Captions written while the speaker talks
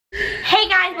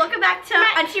guys, welcome back to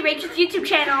Auntie Rachel's YouTube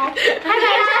channel. Today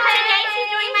she's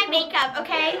doing my makeup,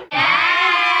 okay?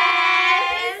 Yes!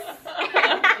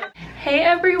 Hey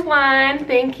everyone,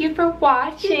 thank you for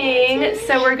watching.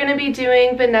 So we're gonna be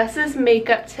doing Vanessa's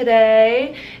makeup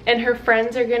today, and her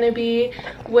friends are gonna be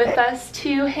with us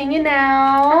too, hanging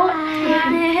out.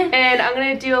 And I'm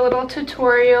gonna do a little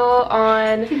tutorial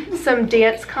on some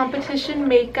dance competition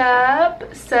makeup.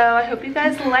 So I hope you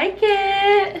guys like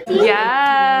it.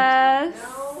 Yes.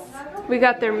 We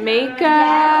got their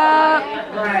makeup.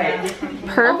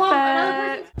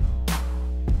 Perfect.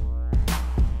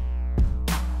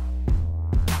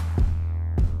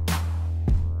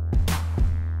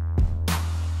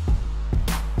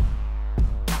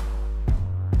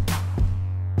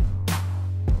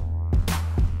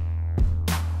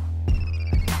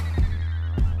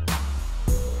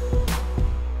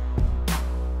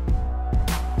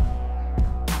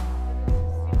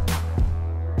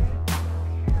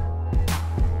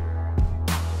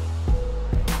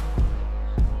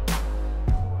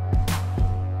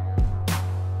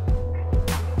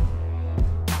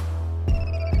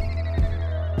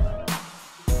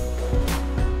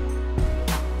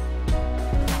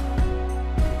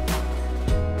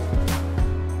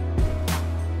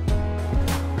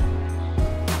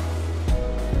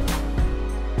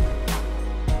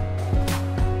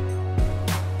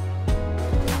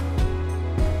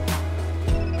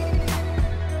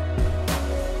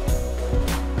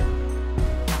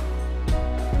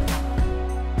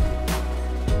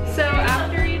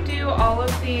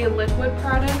 Liquid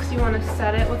products, you want to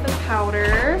set it with a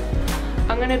powder.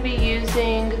 I'm going to be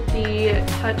using the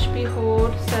Touch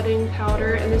Behold setting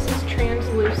powder, and this is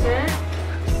translucent,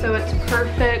 so it's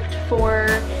perfect for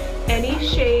any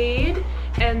shade,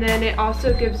 and then it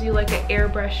also gives you like an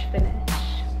airbrush finish.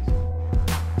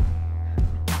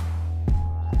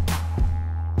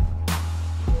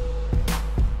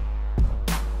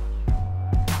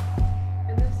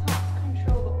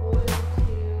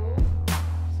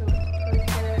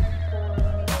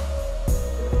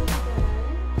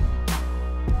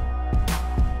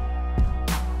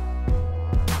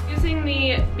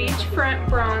 Beqchfront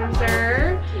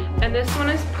bronzer, and this one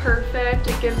is perfect.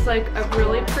 It gives like a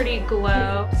really pretty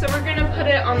glow. So we're gonna put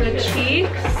it on the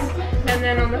cheeks and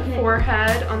then on the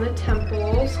forehead, on the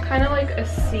temples, kind of like a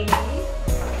C.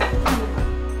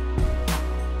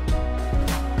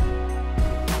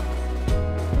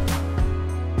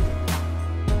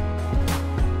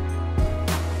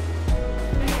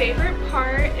 My favorite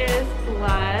part is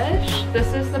blush.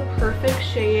 This is the perfect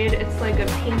shade. It's like a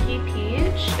pinky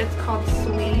peach. It's called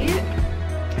Sweet.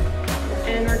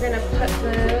 And we're gonna put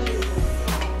this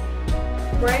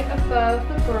right above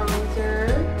the bronzer.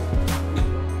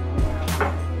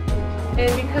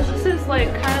 And because this is like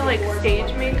kind of like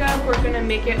stage makeup, we're gonna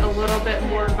make it a little bit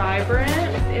more vibrant.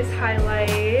 Is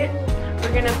highlight.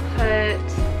 We're gonna put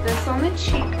this on the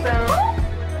cheekbone.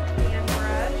 Hand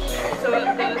brush, so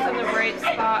it goes in the right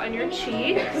spot on your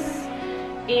cheeks.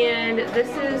 And this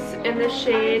is in the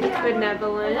shade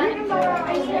Benevolent.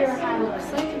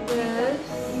 Looks like this.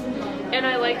 And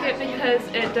I like it because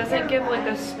it doesn't give like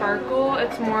a sparkle,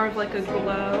 it's more of like a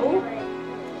glow.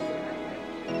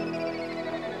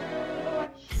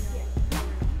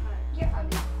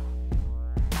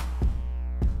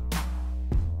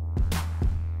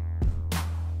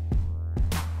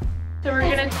 So we're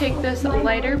gonna take this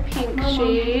lighter pink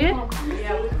shade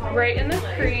right in the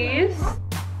crease.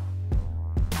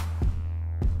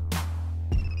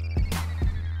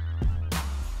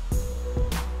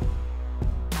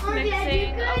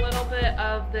 Mixing a little bit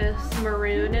of this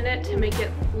maroon in it to make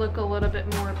it look a little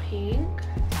bit more pink.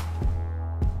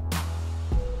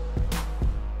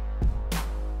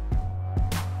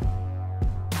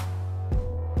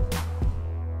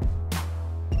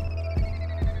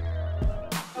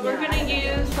 We're gonna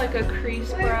use like a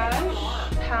crease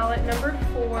brush, palette number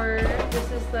 4.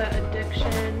 This is the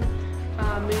Addiction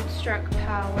Moodstruck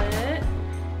palette,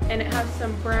 and it has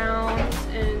some browns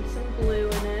and some blue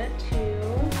in it too.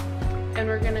 And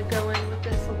we're gonna go in with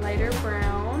this lighter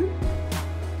brown.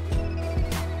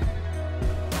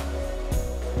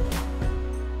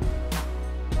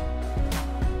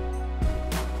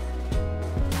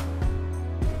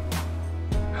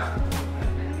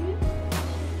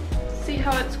 See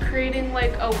how it's creating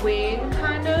like a wing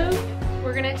kind of?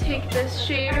 We're gonna take this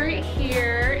shade right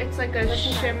here. It's like a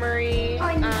shimmery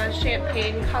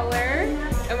champagne color,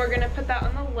 and we're gonna put that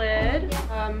on the lid.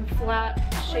 Flat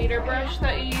shader brush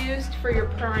that you used for your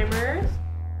primers.